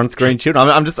your on-screen children.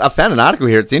 I found an article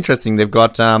here. It's interesting. They've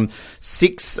got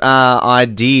 6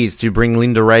 ideas to bring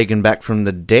Linda Reagan back from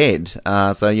the dead.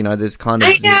 So there's kind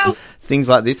of things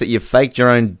like this, that you faked your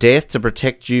own death to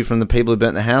protect you from the people who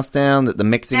burnt the house down, that the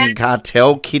Mexican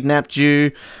cartel kidnapped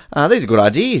you. These are good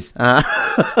ideas. I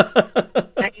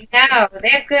know. They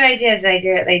have good ideas.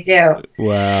 They do.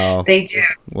 Wow. They do.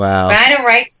 Wow. But I don't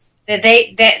write.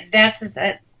 That's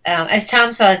as Tom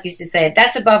Selleck used to say,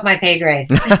 that's above my pay grade.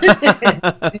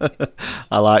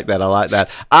 I like that.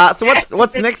 So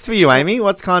what's next for you, Amy?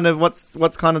 What's kind of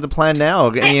the plan now?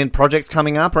 Any projects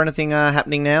coming up or anything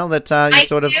happening now that you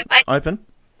open?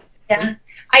 Yeah,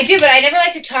 I do, but I never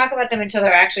like to talk about them until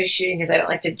they're actually shooting because I don't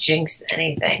like to jinx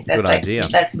anything. That's good idea.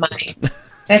 That's mine.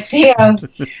 That's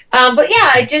but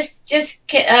yeah, I just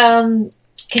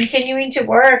continuing to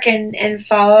work and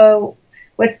follow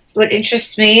what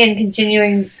interests me and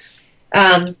continuing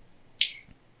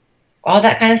all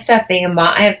that kind of stuff. Being a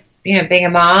mom, being a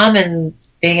mom and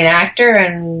being an actor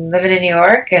and living in New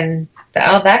York and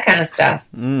all that kind of stuff.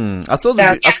 I saw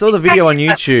the video on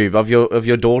YouTube of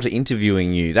your daughter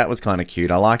interviewing you. That was kind of cute.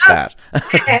 I like that.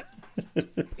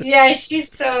 Yeah,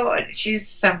 she's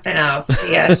something else.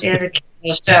 Yeah, she has a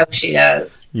show. She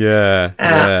does.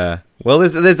 Yeah. Well,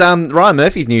 there's Ryan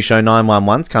Murphy's new show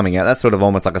 911's coming out. That's sort of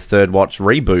almost like a third watch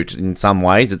reboot in some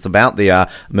ways. It's about the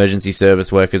emergency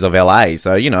service workers of LA.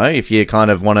 So if you kind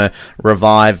of want to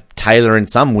revive Taylor in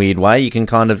some weird way, you can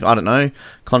kind of, I don't know,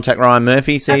 contact Ryan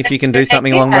Murphy, see if you can do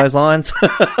something along those lines.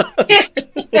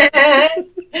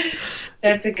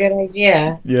 That's a good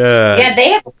idea. Yeah. Yeah, they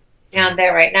have down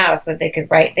there right now, so they could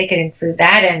include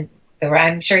that in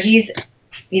I'm sure he's,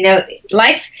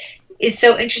 life is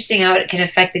so interesting how it can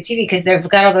affect the TV because they've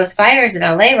got all those fires in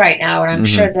LA right now, and I'm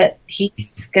sure that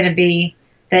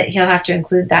that he'll have to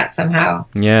include that somehow.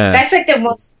 Yeah. That's the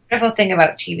most wonderful thing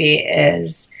about TV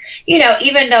is,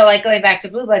 even though going back to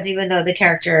Blue Bloods, even though the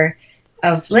character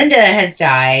of Linda has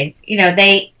died,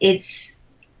 TV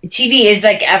is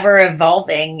ever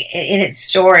evolving in its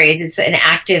stories. It's an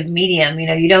active medium.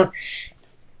 You don't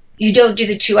do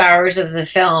the 2 hours of the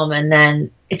film and then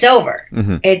it's over.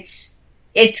 Mm-hmm.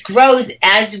 It grows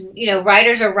as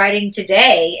writers are writing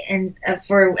today and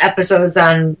for episodes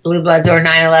on Blue Bloods or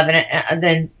 9/11,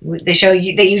 then the show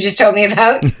that you just told me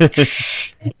about. So it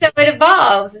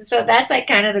evolves, and so that's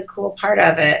kind of the cool part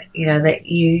of it. That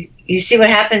you see what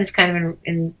happens kind of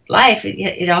in life.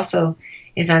 It also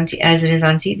is as it is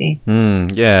on TV.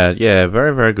 Yeah,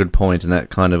 very, very good point, and that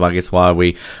kind of, I guess, why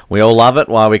we all love it,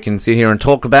 why we can sit here and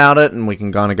talk about it, and we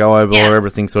can kind of go over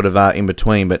everything sort of in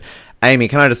between. But Amy,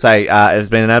 can I just say, it's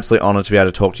been an absolute honour to be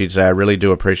able to talk to you today. I really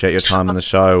do appreciate your time on the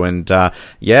show, and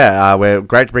we're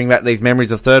great to bring back these memories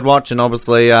of Third Watch, and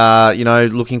obviously,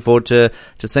 looking forward to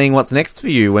seeing what's next for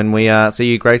you when we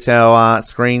see you grace our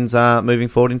screens moving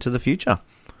forward into the future.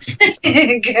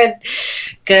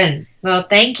 Good. Well,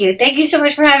 thank you. Thank you so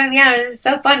much for having me on. It was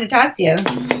so fun to talk to you.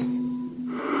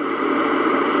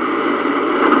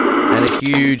 and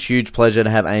a huge pleasure to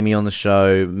have Amy on the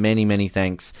show. Many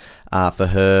thanks for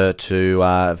her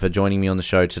for joining me on the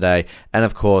show today, and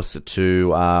of course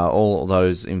to all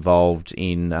those involved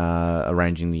in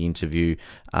arranging the interview.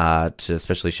 To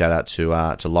especially shout out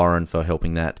to Lauren for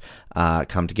helping that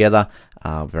come together.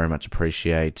 Very much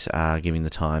appreciate giving the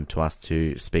time to us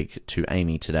to speak to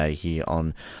Amy today here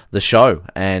on the show.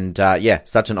 And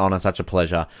such an honour, such a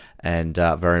pleasure, and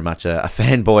very much a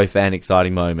fan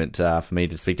exciting moment for me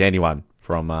to speak to anyone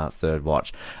from Third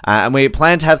Watch. And we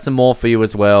plan to have some more for you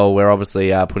as well. We're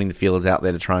obviously putting the feelers out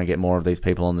there to try and get more of these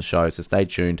people on the show, so stay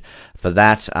tuned for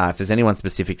that. If there's anyone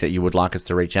specific that you would like us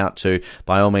to reach out to,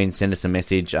 by all means send us a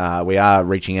message. We are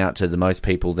reaching out to the most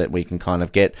people that we can kind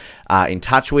of get in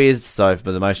touch with, so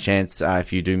for the most chance,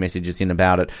 if you do message us in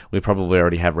about it, we probably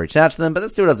already have reached out to them, but that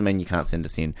still doesn't mean you can't send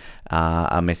us in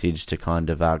a message to kind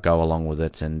of go along with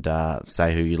it and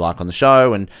say who you like on the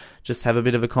show, and just have a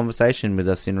bit of a conversation with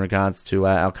us in regards to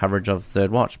our coverage of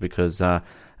Third Watch, because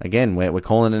again, we're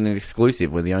calling it an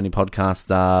exclusive. We're the only podcast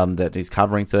that is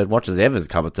covering Third Watch, as ever's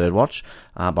covered Third Watch.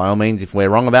 By all means, if we're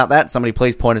wrong about that, somebody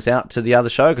please point us out to the other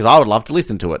show, because I would love to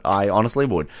listen to it. I honestly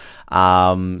would. We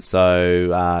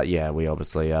obviously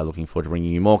are looking forward to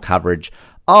bringing you more coverage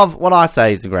of what I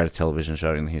say is the greatest television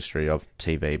show in the history of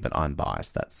TV, but I'm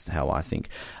biased. That's how I think.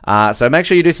 So make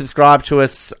sure you do subscribe to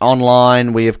us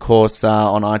online. We, of course,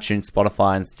 on iTunes,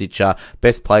 Spotify, and Stitcher,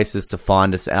 best places to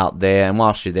find us out there. And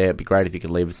whilst you're there, it'd be great if you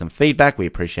could leave us some feedback. We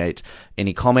appreciate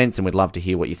any comments, and we'd love to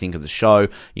hear what you think of the show.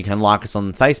 You can like us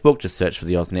on Facebook, just search for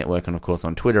the Oz Network, and of course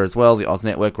on Twitter as well, the Oz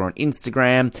Network. We're on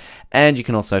Instagram, and you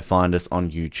can also find us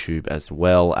on YouTube as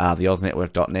well.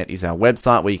 TheOzNetwork.net is our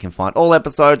website, where you can find all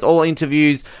episodes, all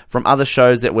interviews from other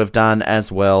shows that we've done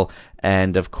as well.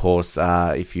 And of course,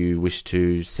 if you wish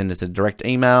to send us a direct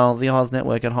email,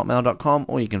 theoznetwork@hotmail.com,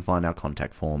 or you can find our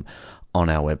contact form on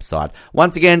our website.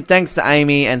 Once again, thanks to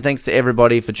Amy, and thanks to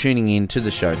everybody for tuning in to the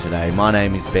show today. My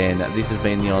name is Ben. This has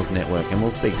been the Oz Network, and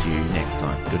we'll speak to you next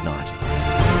time. Good night.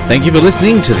 Thank you for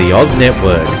listening to the Oz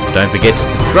Network. Don't forget to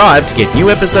subscribe to get new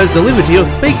episodes delivered to your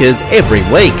speakers every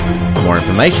week. For more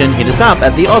information, hit us up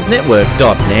at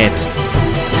theoznetwork.net.